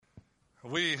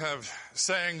We have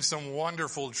sang some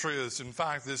wonderful truths. In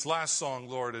fact, this last song,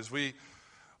 Lord, as we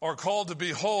are called to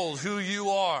behold who you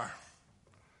are.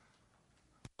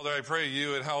 Father, I pray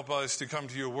you would help us to come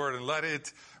to your word and let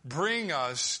it bring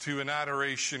us to an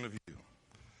adoration of you.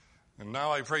 And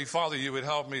now I pray, Father, you would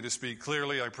help me to speak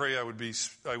clearly. I pray I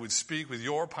would speak with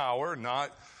your power,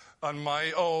 not on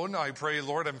my own. I pray,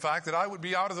 Lord, in fact, that I would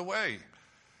be out of the way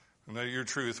and that your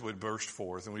truth would burst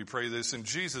forth. And we pray this in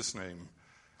Jesus' name.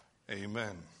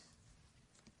 Amen.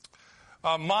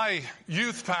 My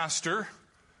youth pastor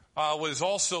was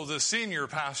also the senior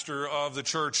pastor of the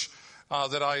church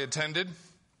that I attended.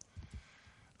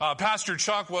 Pastor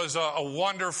Chuck was a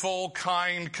wonderful,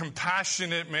 kind,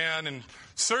 compassionate man, and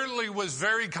certainly was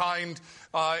very kind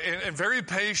and very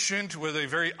patient with a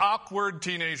very awkward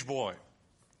teenage boy.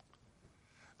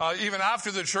 Even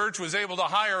after the church was able to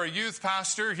hire a youth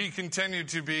pastor, he continued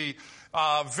to be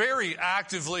very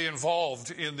actively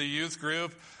involved in the youth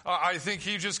group. I think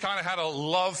he just kind of had a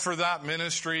love for that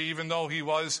ministry, even though he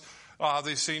was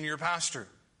the senior pastor.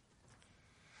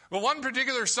 But one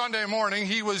particular Sunday morning,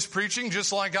 he was preaching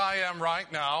just like I am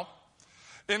right now.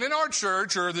 And in our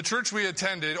church, or the church we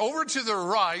attended, over to the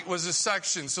right was a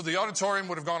section. So the auditorium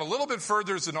would have gone a little bit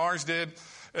further than ours did.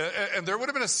 And there would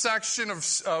have been a section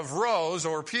of rows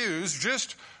or pews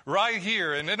just right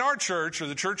here. And in our church, or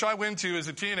the church I went to as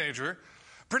a teenager,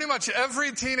 pretty much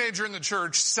every teenager in the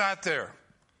church sat there.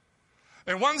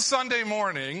 And one Sunday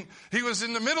morning, he was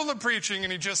in the middle of preaching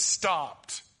and he just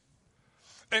stopped.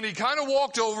 And he kind of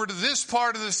walked over to this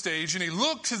part of the stage and he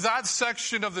looked to that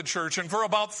section of the church, and for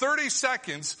about 30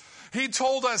 seconds, he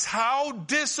told us how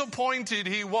disappointed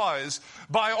he was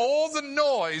by all the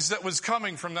noise that was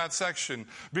coming from that section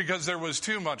because there was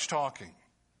too much talking.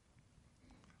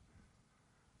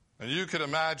 And you could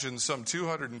imagine some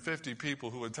 250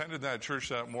 people who attended that church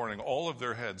that morning, all of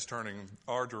their heads turning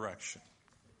our direction.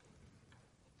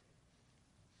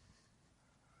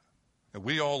 And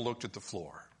we all looked at the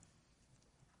floor.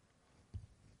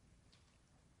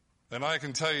 And I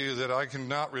can tell you that I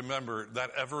cannot remember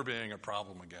that ever being a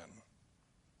problem again.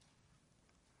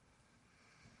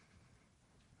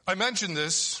 I mention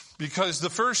this because the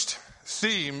first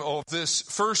theme of this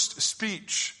first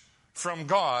speech from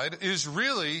God is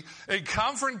really a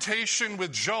confrontation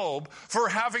with Job for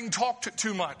having talked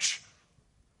too much.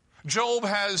 Job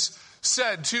has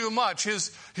said too much.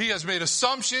 He has made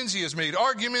assumptions, he has made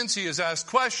arguments, he has asked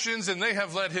questions, and they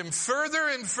have led him further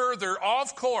and further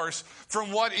off course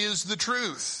from what is the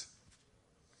truth.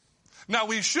 Now,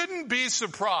 we shouldn't be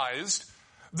surprised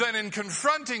that in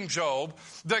confronting Job,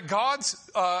 that God's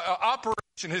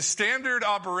operation, his standard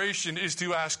operation, is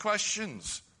to ask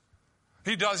questions.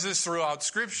 He does this throughout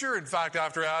Scripture. In fact,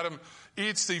 after Adam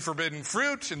eats the forbidden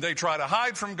fruit and they try to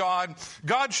hide from God,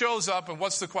 God shows up, and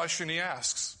what's the question he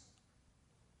asks?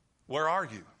 Where are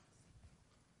you?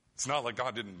 It's not like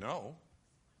God didn't know.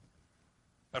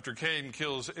 After Cain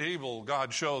kills Abel,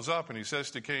 God shows up and he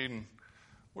says to Cain,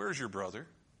 where's your brother?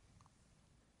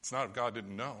 It's not if God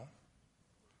didn't know.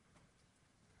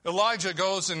 Elijah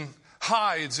goes and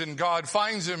hides, and God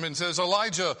finds him and says,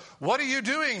 Elijah, what are you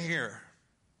doing here?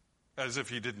 As if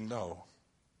he didn't know.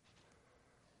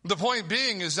 The point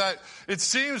being is that it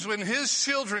seems when his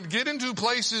children get into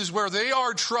places where they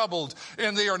are troubled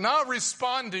and they are not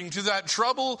responding to that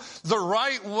trouble the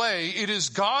right way, it is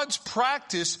God's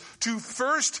practice to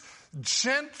first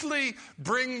gently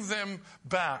bring them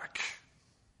back.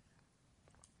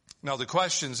 Now, the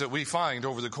questions that we find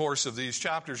over the course of these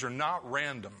chapters are not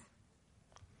random.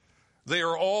 They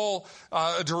are all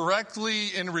directly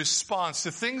in response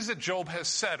to things that Job has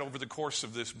said over the course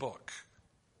of this book.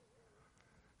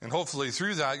 And hopefully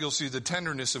through that, you'll see the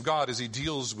tenderness of God as he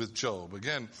deals with Job.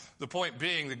 Again, the point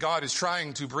being that God is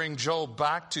trying to bring Job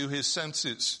back to his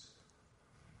senses.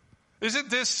 Isn't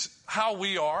this how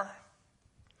we are?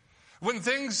 When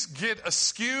things get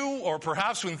askew, or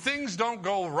perhaps when things don't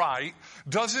go right,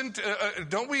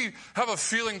 don't we have a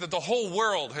feeling that the whole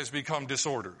world has become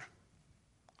disordered?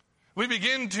 We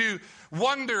begin to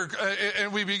wonder,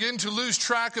 and we begin to lose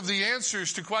track of the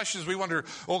answers to questions. We wonder,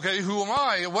 okay, who am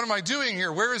I? What am I doing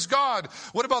here? Where is God?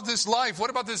 What about this life? What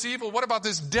about this evil? What about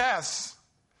this death?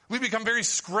 We become very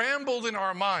scrambled in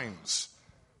our minds.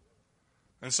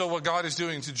 And so what God is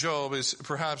doing to Job is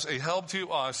perhaps a help to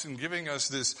us in giving us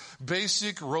this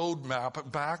basic roadmap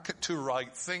back to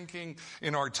right thinking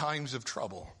in our times of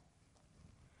trouble.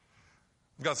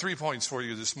 I've got 3 points for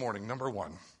you this morning. Number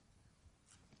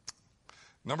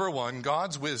one,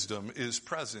 God's wisdom is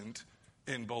present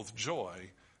in both joy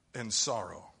and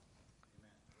sorrow.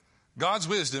 God's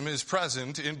wisdom is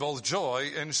present in both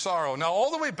joy and sorrow. Now, all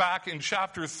the way back in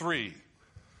chapter 3,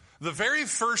 the very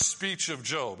first speech of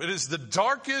Job. It is the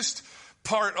darkest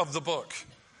part of the book.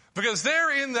 Because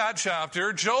there in that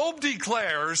chapter, Job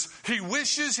declares he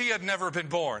wishes he had never been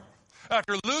born.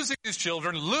 After losing his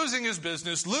children, losing his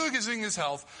business, losing his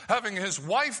health, having his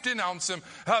wife denounce him,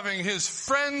 having his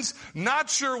friends not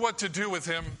sure what to do with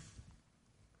him.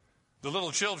 The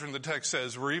little children, the text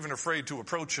says, were even afraid to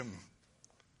approach him.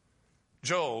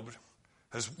 Job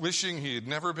is wishing he had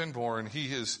never been born. He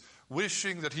is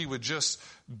wishing that he would just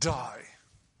die.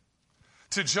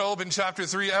 To Job in chapter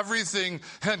 3, everything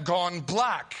had gone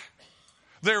black.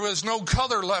 There was no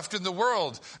color left in the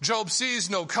world. Job sees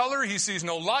no color, he sees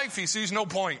no life, he sees no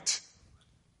point.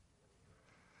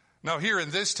 Now here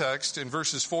in this text, in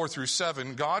verses 4 through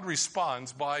 7, God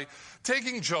responds by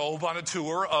taking Job on a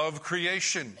tour of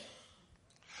creation.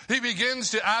 He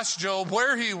begins to ask Job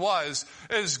where he was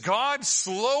as God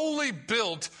slowly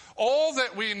built all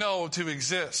that we know to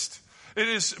exist. It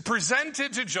is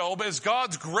presented to Job as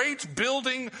God's great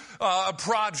building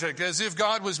project, as if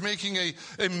God was making a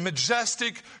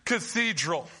majestic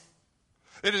cathedral.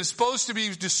 It is supposed to be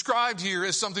described here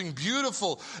as something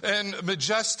beautiful and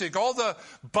majestic. All the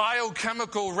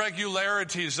biochemical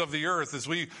regularities of the earth as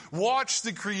we watch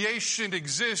the creation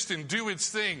exist and do its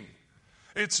thing.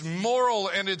 Its moral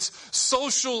and its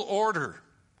social order.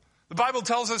 The Bible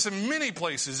tells us in many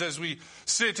places as we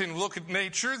sit and look at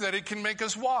nature that it can make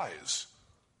us wise.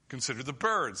 Consider the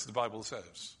birds, the Bible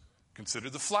says. Consider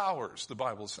the flowers, the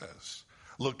Bible says.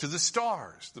 Look to the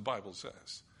stars, the Bible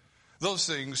says. Those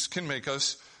things can make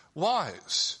us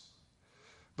wise.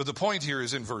 But the point here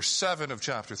is in verse 7 of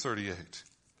chapter 38.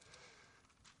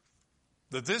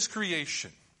 That this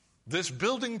creation, this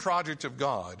building project of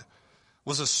God,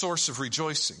 was a source of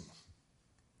rejoicing.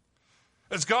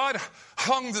 As God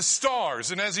hung the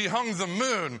stars and as he hung the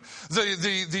moon,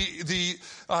 the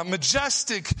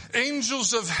majestic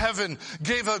angels of heaven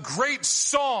gave a great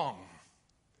song.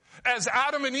 As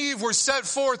Adam and Eve were set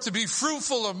forth to be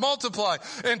fruitful and multiply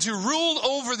and to rule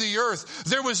over the earth,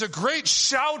 there was a great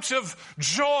shout of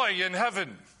joy in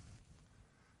heaven.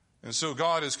 And so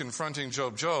God is confronting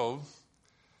Job. Job,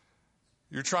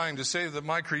 you're trying to say that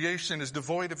my creation is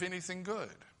devoid of anything good.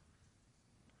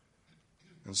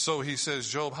 And so he says,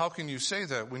 Job, how can you say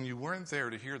that when you weren't there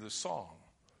to hear the song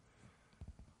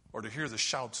or to hear the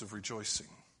shouts of rejoicing?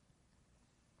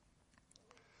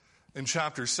 In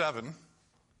chapter 7,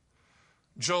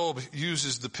 Job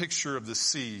uses the picture of the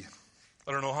sea.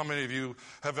 I don't know how many of you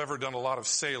have ever done a lot of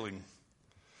sailing.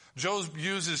 Job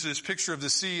uses this picture of the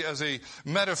sea as a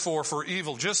metaphor for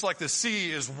evil. Just like the sea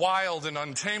is wild and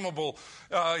untamable,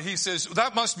 he says,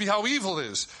 that must be how evil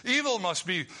is. Evil must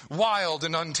be wild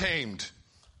and untamed.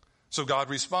 So God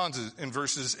responds in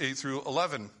verses 8 through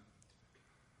 11.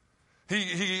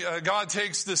 God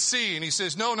takes the sea and he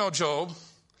says, no, Job,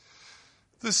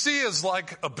 the sea is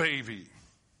like a baby.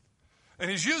 And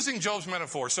he's using Job's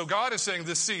metaphor. So God is saying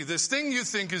the sea, this thing you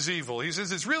think is evil, he says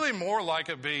it's really more like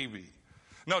a baby.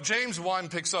 Now James 1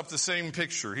 picks up the same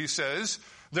picture. He says,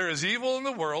 there is evil in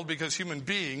the world because human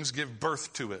beings give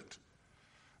birth to it.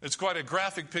 It's quite a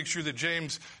graphic picture that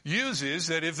James uses,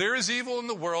 that if there is evil in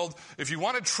the world, if you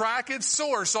want to track its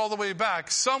source all the way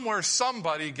back, somewhere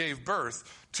somebody gave birth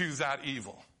to that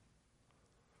evil.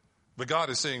 But God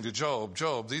is saying to Job,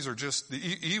 these are just the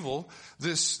evil,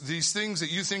 these things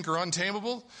that you think are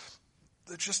untamable,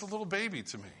 they're just a little baby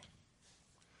to me.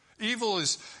 Evil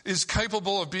is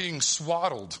capable of being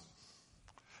swaddled.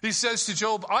 He says to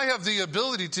Job, I have the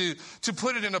ability to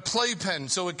put it in a playpen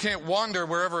so it can't wander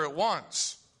wherever it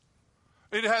wants.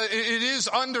 It is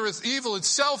under, evil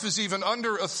itself is even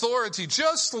under authority,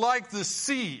 just like the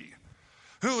sea.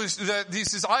 He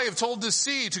says, I have told the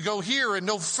sea to go here and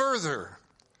no further.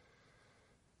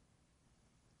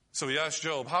 So he asked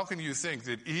Job, how can you think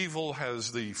that evil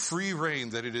has the free rein,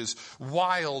 that it is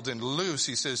wild and loose?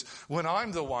 He says, when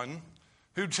I'm the one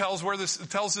who tells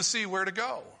the sea where to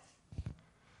go.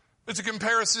 It's a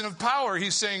comparison of power.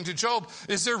 He's saying to Job,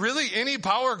 is there really any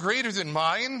power greater than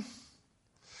mine?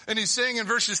 And he's saying in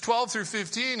verses 12 through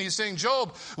 15, he's saying,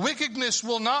 Job, wickedness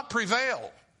will not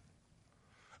prevail.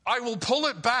 I will pull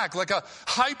it back like a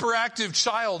hyperactive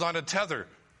child on a tether.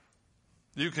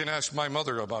 You can ask my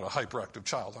mother about a hyperactive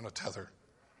child on a tether.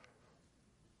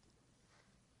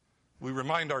 We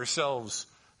remind ourselves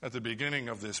at the beginning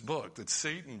of this book that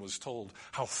Satan was told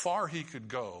how far he could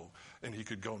go, and he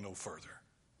could go no further.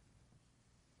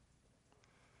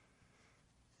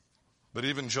 But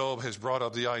even Job has brought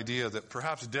up the idea that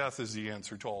perhaps death is the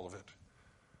answer to all of it.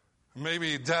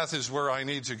 Maybe death is where I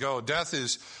need to go. Death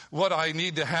is what I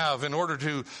need to have in order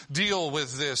to deal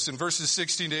with this. In verses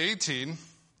 16 to 18,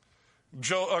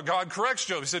 God corrects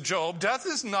Job. He said, Job, death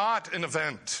is not an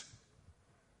event.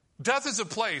 Death is a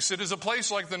place. It is a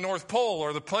place like the North Pole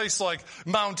or the place like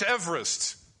Mount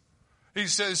Everest. He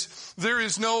says, there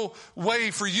is no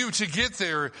way for you to get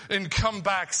there and come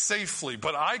back safely,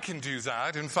 but I can do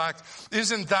that. In fact,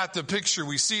 isn't that the picture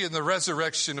we see in the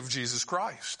resurrection of Jesus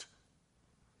Christ?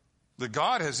 That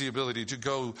God has the ability to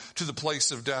go to the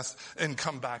place of death and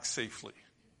come back safely.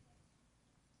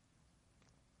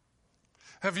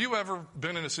 Have you ever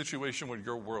been in a situation where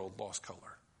your world lost color?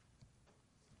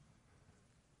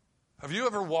 Have you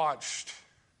ever watched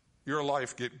your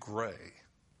life get gray?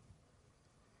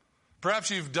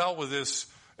 Perhaps you've dealt with this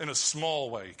in a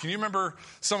small way. Can you remember,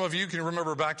 some of you can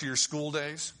remember back to your school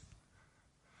days?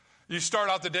 You start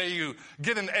out the day, you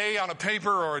get an A on a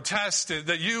paper or a test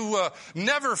that you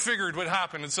never figured would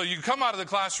happen. And so you come out of the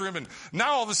classroom and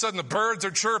now all of a sudden the birds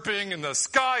are chirping and the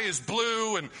sky is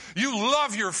blue and you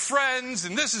love your friends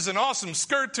and this is an awesome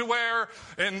skirt to wear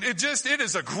and it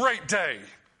is a great day.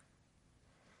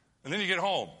 And then you get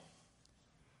home.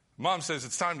 Mom says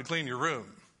it's time to clean your room.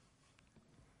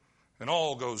 And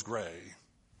all goes gray.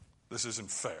 This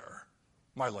isn't fair.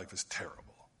 My life is terrible.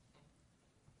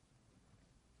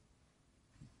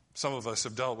 Some of us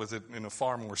have dealt with it in a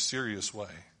far more serious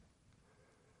way.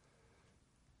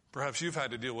 Perhaps you've had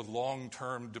to deal with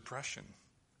long-term depression.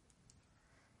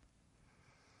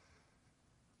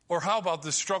 Or how about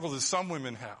the struggle that some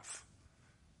women have?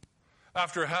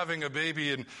 After having a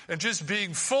baby and just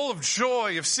being full of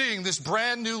joy of seeing this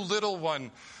brand new little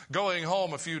one going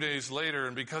home a few days later,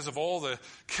 and because of all the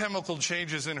chemical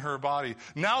changes in her body,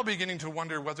 now beginning to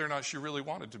wonder whether or not she really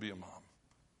wanted to be a mom.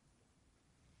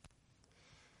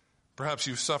 Perhaps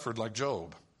you've suffered like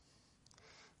Job.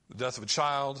 The death of a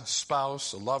child, a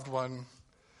spouse, a loved one.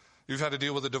 You've had to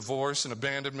deal with a divorce, an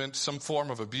abandonment, some form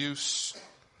of abuse.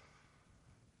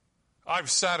 I've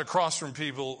sat across from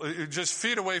people just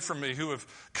feet away from me who have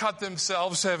cut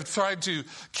themselves, have tried to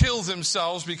kill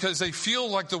themselves because they feel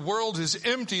like the world is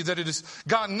empty, that it has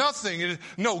got nothing,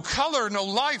 no color, no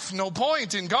life, no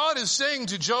point. And God is saying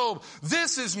to Job,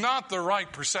 this is not the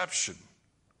right perception.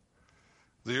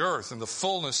 The earth and the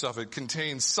fullness of it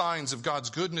contains signs of God's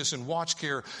goodness and watch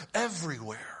care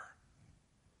everywhere.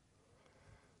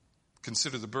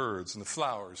 Consider the birds and the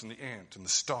flowers and the ant and the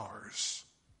stars.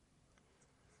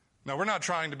 Now, we're not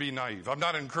trying to be naive. I'm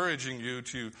not encouraging you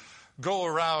to go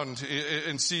around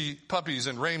and see puppies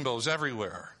and rainbows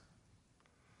everywhere.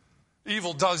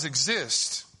 Evil does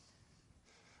exist.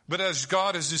 But as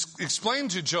God has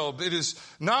explained to Job, it does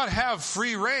not have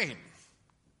free reign.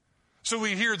 So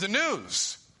we hear the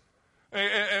news.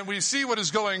 And we see what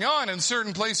is going on in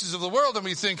certain places of the world, and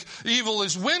we think evil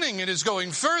is winning, it is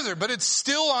going further, but it's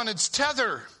still on its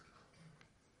tether.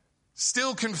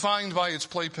 Still confined by its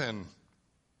playpen.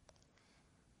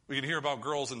 We can hear about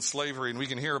girls in slavery, and we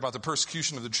can hear about the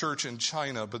persecution of the church in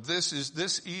China, but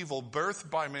this evil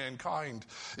birthed by mankind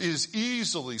is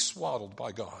easily swaddled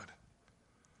by God.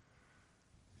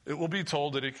 It will be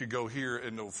told that it could go here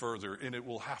and no further, and it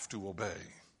will have to obey.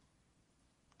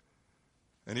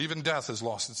 And even death has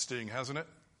lost its sting, hasn't it?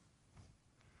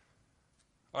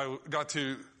 I got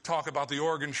to talk about the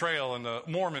Oregon Trail and the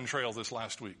Mormon Trail this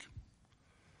last week.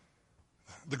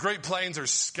 The Great Plains are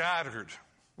scattered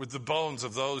with the bones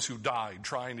of those who died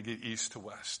trying to get east to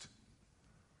west.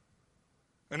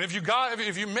 And if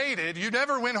you made it, you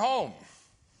never went home.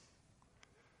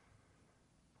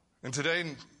 And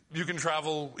today you can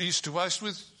travel east to west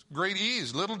with great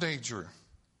ease, little danger.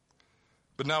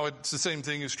 But now it's the same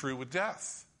thing is true with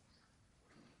death.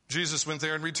 Jesus went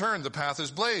there and returned. The path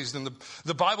is blazed. And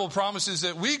the Bible promises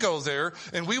that we go there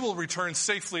and we will return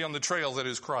safely on the trail that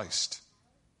is Christ.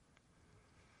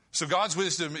 So God's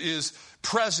wisdom is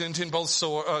present in both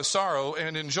sorrow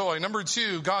and in joy. Number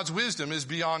two, God's wisdom is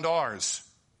beyond ours.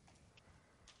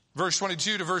 Verse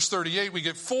 22 to verse 38, we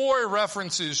get 4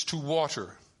 references to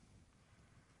water.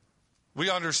 We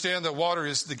understand that water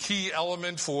is the key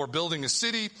element for building a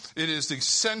city. It is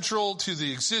central to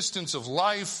the existence of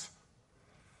life.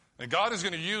 And God is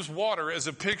going to use water as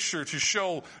a picture to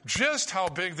show just how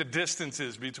big the distance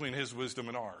is between his wisdom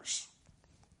and ours.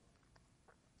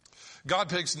 God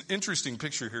takes an interesting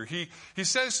picture here. He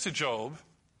says to Job,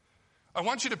 I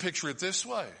want you to picture it this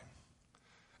way.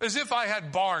 As if I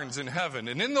had barns in heaven,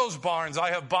 and in those barns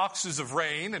I have boxes of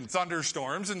rain and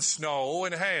thunderstorms and snow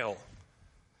and hail.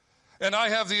 And I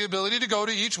have the ability to go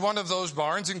to each one of those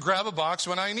barns and grab a box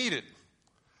when I need it.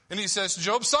 And he says to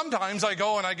Job, sometimes I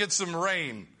go and I get some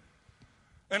rain.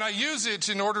 And I use it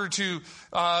in order to,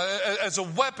 as a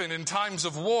weapon in times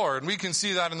of war. And we can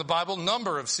see that in the Bible, a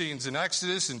number of scenes in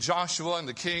Exodus and Joshua and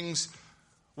the Kings,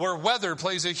 where weather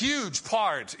plays a huge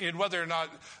part in whether or not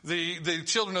the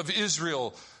children of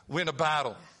Israel win a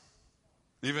battle.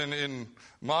 Even in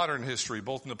modern history,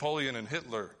 both Napoleon and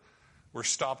Hitler were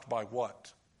stopped by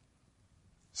what?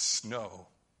 Snow.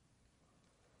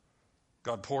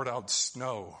 God poured out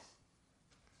snow.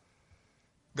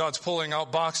 God's pulling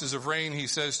out boxes of rain, he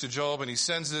says to Job, and he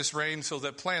sends this rain so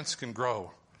that plants can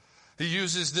grow. He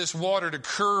uses this water to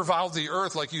curve out the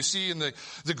earth like you see in the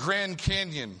Grand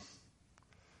Canyon.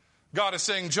 God is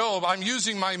saying, Job, I'm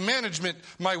using my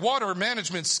water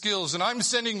management skills, and I'm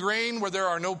sending rain where there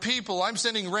are no people. I'm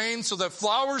sending rain so that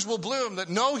flowers will bloom that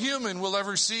no human will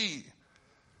ever see.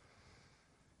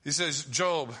 He says,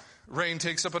 Job, rain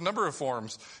takes up a number of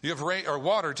forms. You have rain, or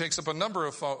water takes up a number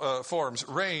of forms.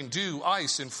 Rain, dew,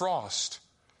 ice, and frost.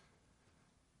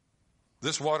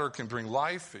 This water can bring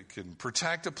life. It can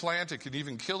protect a plant. It can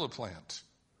even kill a plant.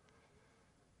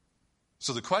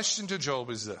 So the question to Job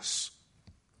is this.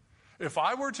 If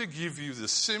I were to give you the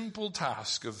simple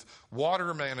task of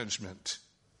water management,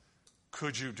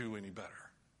 could you do any better?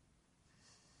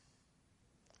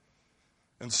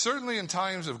 And certainly in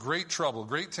times of great trouble,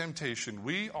 great temptation,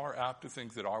 we are apt to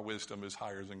think that our wisdom is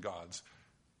higher than God's,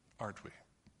 aren't we?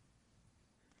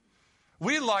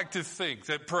 We like to think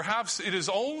that perhaps it is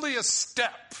only a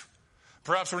step.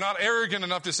 Perhaps we're not arrogant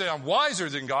enough to say I'm wiser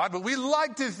than God, but we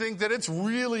like to think that it's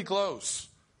really close.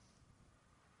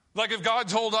 Like if God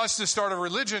told us to start a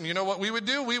religion, you know what we would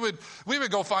do? We would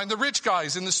go find the rich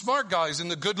guys and the smart guys and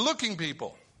the good-looking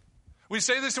people. We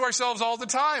say this to ourselves all the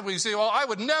time. We say, well, I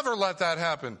would never let that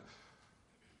happen.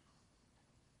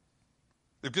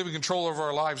 If given control over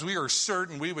our lives, we are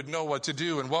certain we would know what to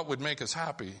do and what would make us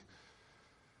happy.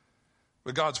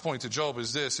 But God's point to Job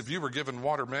is this. If you were given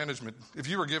water management, if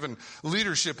you were given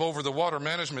leadership over the water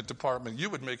management department, you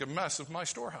would make a mess of my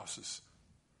storehouses.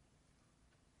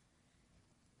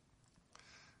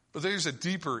 But there's a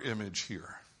deeper image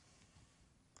here.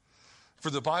 For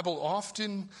the Bible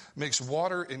often makes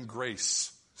water and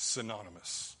grace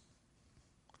synonymous.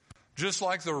 Just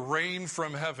like the rain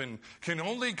from heaven can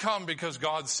only come because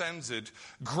God sends it,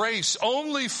 grace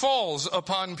only falls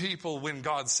upon people when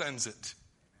God sends it.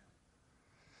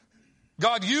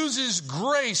 God uses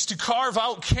grace to carve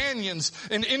out canyons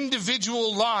in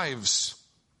individual lives.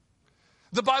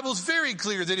 The Bible's very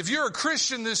clear that if you're a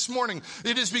Christian this morning,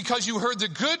 it is because you heard the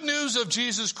good news of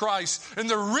Jesus Christ and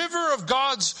the river of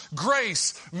God's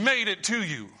grace made it to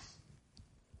you.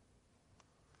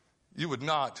 You would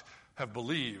not have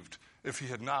believed if he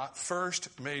had not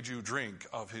first made you drink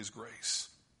of his grace.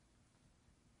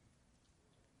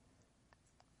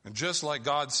 And just like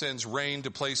God sends rain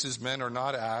to places men are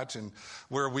not at and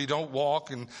where we don't walk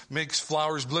and makes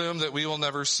flowers bloom that we will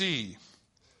never see,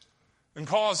 and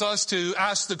cause us to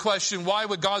ask the question, why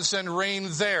would God send rain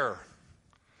there?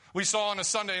 We saw on a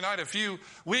Sunday night a few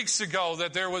weeks ago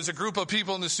that there was a group of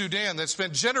people in the Sudan that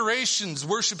spent generations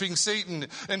worshiping Satan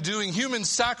and doing human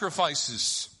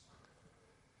sacrifices.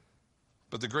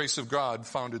 But the grace of God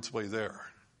found its way there.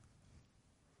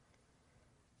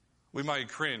 We might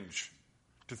cringe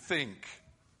to think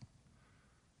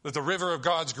that the river of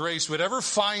God's grace would ever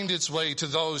find its way to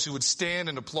those who would stand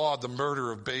and applaud the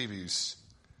murder of babies.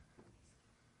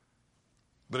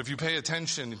 But if you pay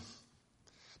attention,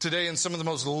 today in some of the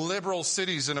most liberal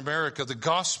cities in America, the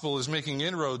gospel is making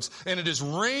inroads, and it is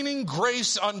raining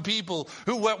grace on people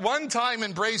who at one time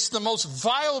embraced the most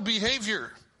vile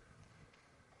behavior.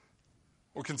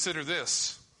 Or consider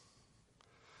this.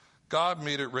 God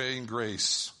made it rain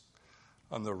grace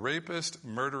on the rapist,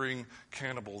 murdering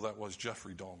cannibal that was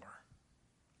Jeffrey Dahmer.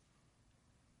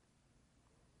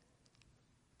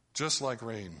 Just like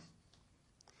rain,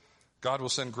 God will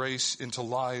send grace into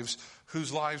lives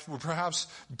whose lives will perhaps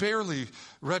barely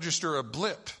register a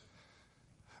blip.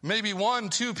 Maybe 1,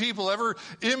 2 people ever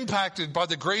impacted by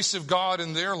the grace of God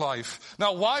in their life.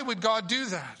 Now, why would God do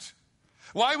that?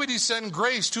 Why would he send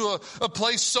grace to a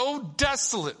place so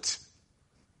desolate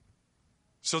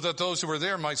so that those who are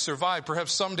there might survive?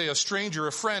 Perhaps someday a stranger,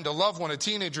 a friend, a loved one, a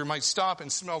teenager might stop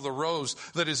and smell the rose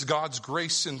that is God's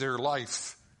grace in their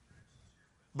life.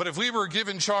 But if we were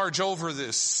given charge over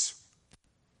this,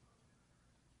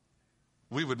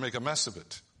 we would make a mess of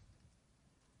it.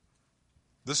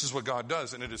 This is what God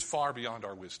does, and it is far beyond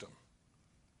our wisdom.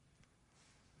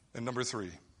 And number 3,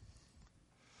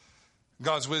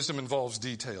 God's wisdom involves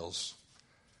details.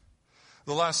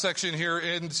 The last section here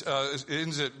ends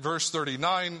at verse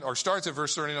 39, or starts at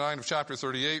verse 39 of chapter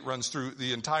 38, runs through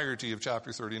the entirety of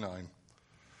chapter 39.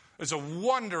 It's a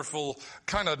wonderful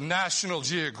kind of National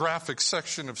Geographic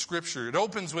section of Scripture. It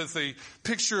opens with a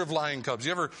picture of lion cubs.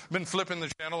 You ever been flipping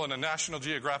the channel and a National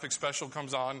Geographic special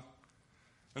comes on?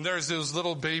 And there's those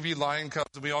little baby lion cubs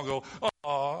and we all go,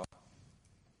 "Aw."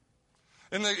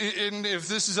 And if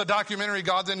this is a documentary,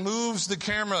 God then moves the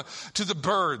camera to the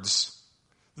birds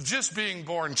just being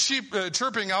born,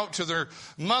 chirping out to their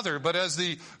mother. But as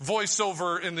the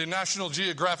voiceover in the National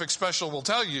Geographic special will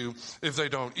tell you, if they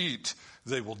don't eat,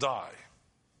 they will die.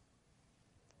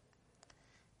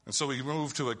 And so we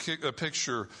move to a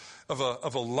picture of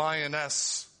a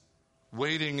lioness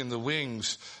waiting in the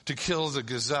wings to kill the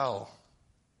gazelle.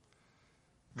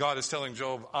 God is telling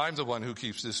Job, I'm the one who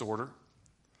keeps this order.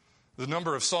 The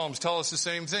number of Psalms tell us the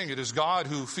same thing. It is God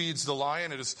who feeds the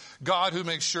lion. It is God who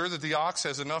makes sure that the ox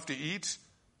has enough to eat.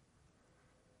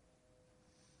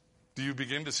 Do you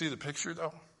begin to see the picture,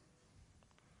 though?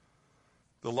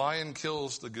 The lion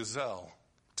kills the gazelle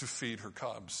to feed her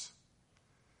cubs.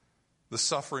 The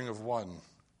suffering of one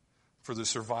for the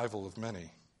survival of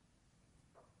many.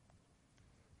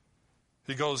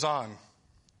 He goes on.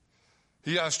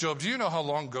 He asked Job, do you know how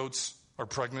long goats are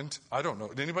pregnant? I don't know.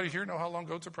 Did anybody here know how long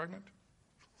goats are pregnant?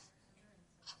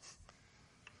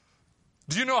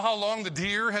 Do you know how long the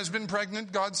deer has been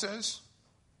pregnant, God says?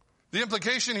 The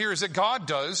implication here is that God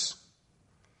does.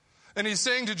 And he's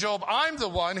saying to Job, I'm the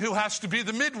one who has to be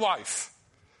the midwife.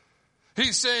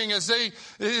 He's saying as they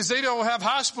don't have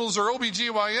hospitals or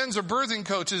OBGYNs or birthing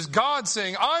coaches, God's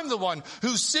saying, I'm the one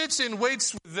who sits and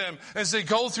waits with them as they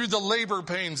go through the labor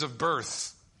pains of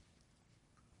birth.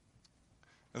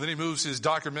 And then he moves his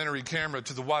documentary camera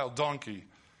to the wild donkey,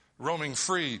 roaming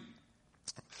free.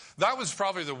 That was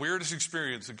probably the weirdest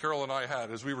experience that Carol and I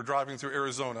had as we were driving through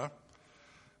Arizona.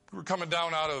 We were coming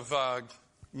down out of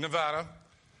Nevada,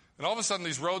 and all of a sudden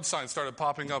these road signs started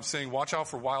popping up saying, watch out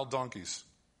for wild donkeys.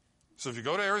 So if you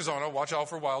go to Arizona, watch out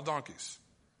for wild donkeys.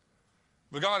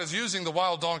 But God is using the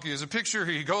wild donkey as a picture.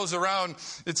 He goes around.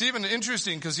 It's even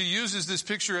interesting because he uses this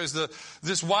picture as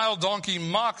this wild donkey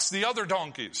mocks the other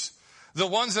donkeys. The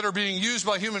ones that are being used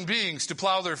by human beings to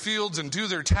plow their fields and do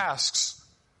their tasks.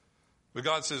 But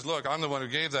God says, look, I'm the one who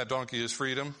gave that donkey his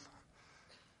freedom.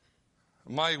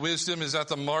 My wisdom is at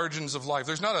the margins of life.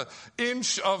 There's not an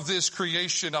inch of this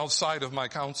creation outside of my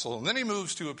counsel. And then he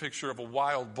moves to a picture of a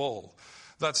wild bull.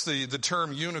 That's the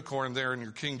term unicorn there in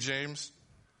your King James.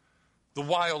 The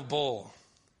wild bull.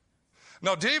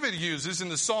 Now David uses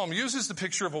the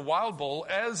picture of a wild bull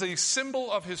as a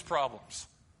symbol of his problems.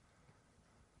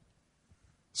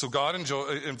 So God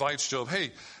invites Job,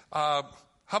 hey, how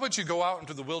about you go out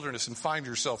into the wilderness and find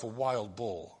yourself a wild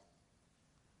bull?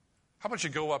 How about you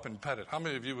go up and pet it? How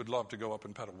many of you would love to go up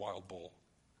and pet a wild bull?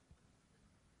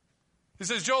 He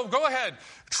says, Job, go ahead.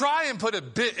 Try and put a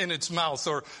bit in its mouth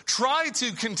or try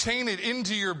to contain it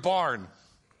into your barn.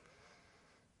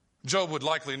 Job would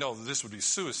likely know that this would be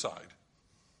suicide.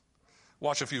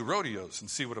 Watch a few rodeos and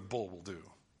see what a bull will do.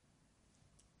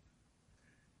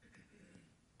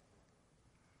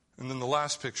 And then the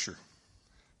last picture,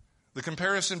 the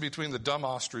comparison between the dumb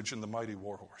ostrich and the mighty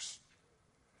warhorse.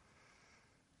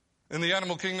 In the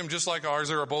animal kingdom, just like ours,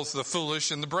 there are both the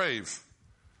foolish and the brave.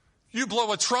 You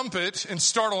blow a trumpet and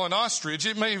startle an ostrich,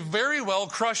 it may very well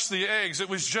crush the eggs it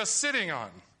was just sitting on.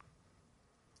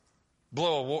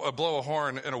 Blow a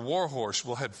horn and a warhorse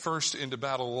will head first into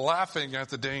battle, laughing at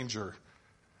the danger.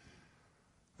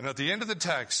 And at the end of the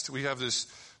text, we have this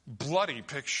bloody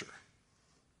picture.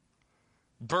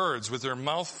 Birds with their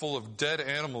mouth full of dead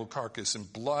animal carcass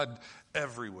and blood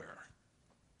everywhere.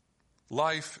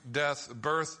 Life, death,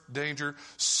 birth, danger,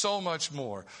 so much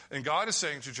more. And God is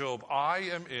saying to Job, I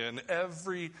am in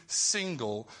every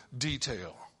single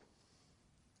detail.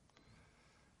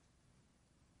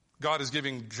 God is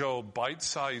giving Job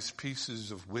bite-sized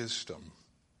pieces of wisdom.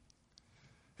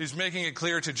 He's making it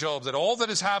clear to Job that all that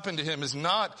has happened to him is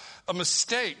not a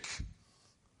mistake.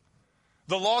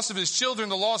 The loss of his children,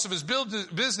 the loss of his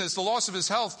business, the loss of his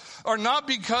health are not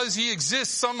because he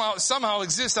exists somehow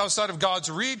exists outside of God's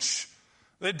reach.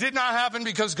 It did not happen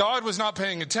because God was not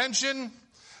paying attention.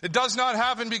 It does not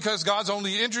happen because God's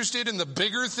only interested in the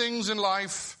bigger things in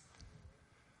life.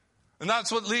 And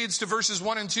that's what leads to verses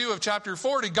 1 and 2 of chapter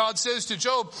 40. God says to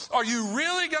Job, are you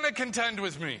really going to contend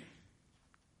with me?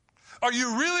 Are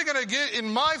you really going to get in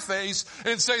my face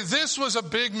and say this was a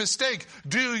big mistake?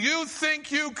 Do you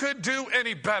think you could do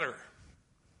any better?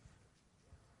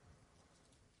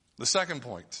 The second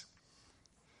point,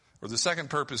 or the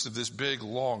second purpose of this big,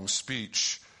 long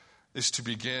speech is to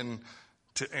begin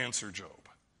to answer Job.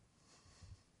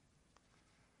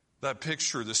 That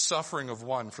picture, the suffering of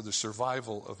one for the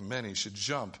survival of many, should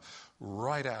jump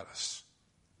right at us.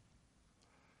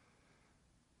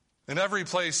 In every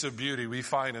place of beauty we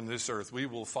find in this earth, we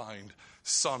will find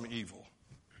some evil.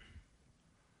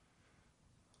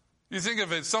 You think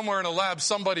of it, somewhere in a lab,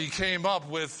 somebody came up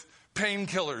with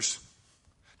painkillers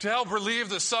to help relieve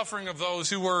the suffering of those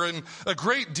who were in a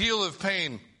great deal of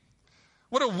pain.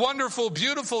 What a wonderful,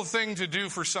 beautiful thing to do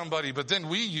for somebody, but then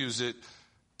we use it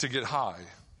to get high.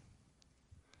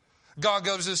 God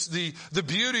gives us the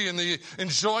beauty and the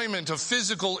enjoyment of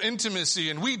physical intimacy,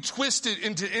 and we twist it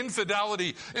into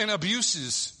infidelity and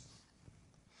abuses.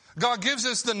 God gives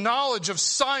us the knowledge of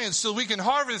science so we can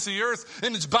harvest the earth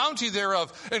and its bounty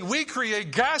thereof, and we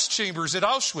create gas chambers at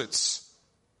Auschwitz.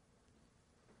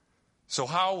 So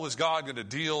how was God going to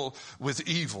deal with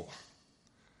evil?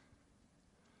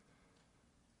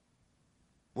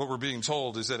 What we're being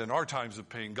told is that in our times of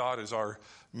pain, God is our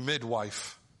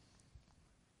midwife.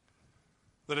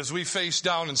 That as we face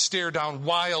down and stare down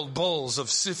wild bulls of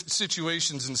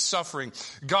situations and suffering,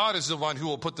 God is the one who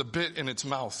will put the bit in its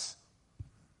mouth.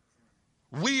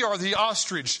 We are the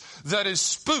ostrich that is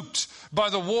spooked by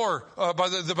the war, by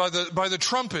the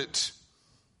trumpet.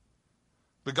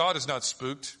 But God is not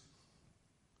spooked.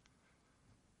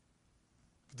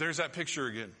 There's that picture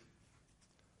again.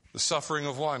 The suffering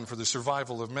of one for the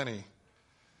survival of many.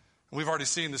 We've already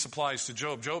seen this applies to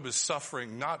Job. Job is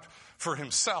suffering not for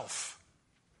himself,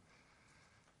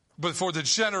 but for the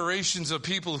generations of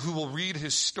people who will read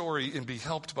his story and be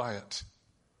helped by it.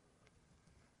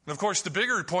 And of course, the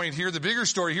bigger point here, the bigger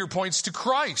story here points to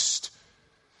Christ.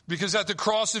 Because at the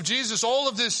cross of Jesus, all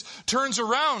of this turns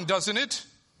around, doesn't it?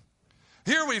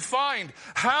 Here we find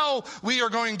how we are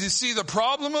going to see the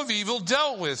problem of evil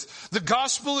dealt with. The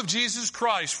gospel of Jesus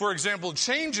Christ, for example,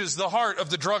 changes the heart of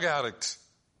the drug addict.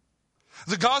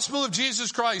 The gospel of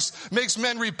Jesus Christ makes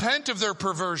men repent of their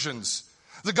perversions.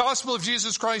 The gospel of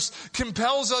Jesus Christ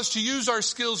compels us to use our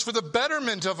skills for the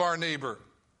betterment of our neighbor.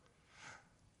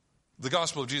 The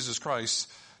gospel of Jesus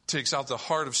Christ takes out the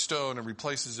heart of stone and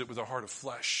replaces it with a heart of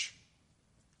flesh.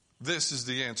 This is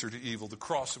the answer to evil, the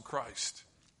cross of Christ.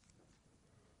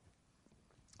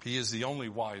 He is the only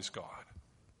wise God.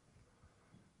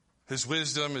 His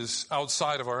wisdom is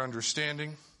outside of our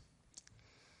understanding,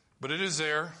 but it is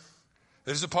there.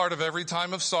 It is a part of every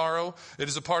time of sorrow. It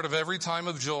is a part of every time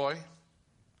of joy.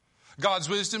 God's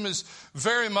wisdom is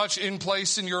very much in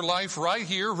place in your life right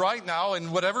here, right now,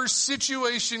 in whatever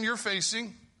situation you're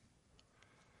facing.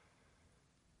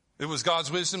 It was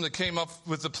God's wisdom that came up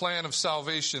with the plan of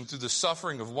salvation through the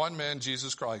suffering of one man,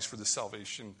 Jesus Christ, for the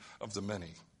salvation of the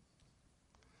many.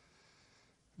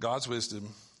 God's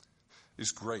wisdom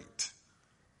is great.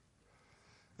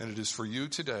 And it is for you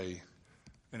today,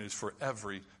 and it is for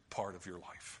every part of your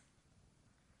life.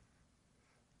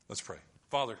 Let's pray.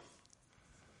 Father,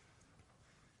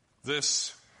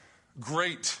 this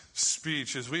great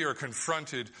speech as we are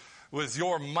confronted with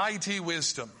your mighty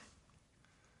wisdom.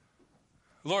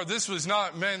 Lord, this was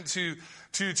not meant to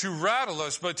rattle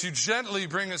us, but to gently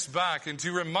bring us back and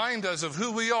to remind us of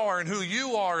who we are and who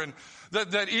you are, and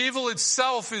that evil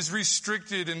itself is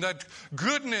restricted and that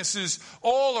goodness is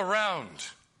all around.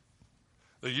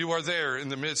 That you are there in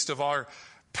the midst of our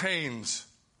pains.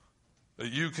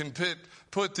 That you can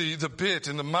put the bit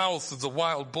in the mouth of the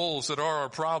wild bulls that are our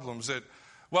problems. That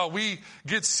while we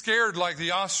get scared like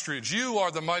the ostrich, you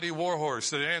are the mighty warhorse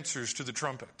that answers to the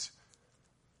trumpet.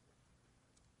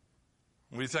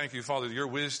 We thank you, Father, that your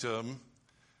wisdom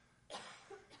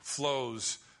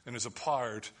flows and is a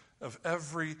part of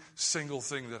every single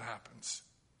thing that happens.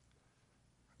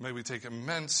 May we take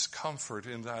immense comfort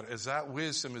in that, as that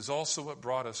wisdom is also what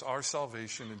brought us our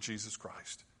salvation in Jesus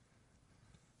Christ.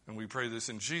 And we pray this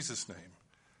in Jesus' name.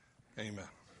 Amen.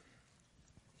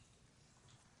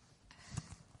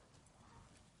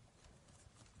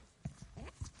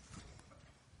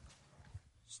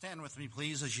 Stand with me,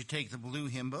 please, as you take the blue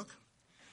hymn book.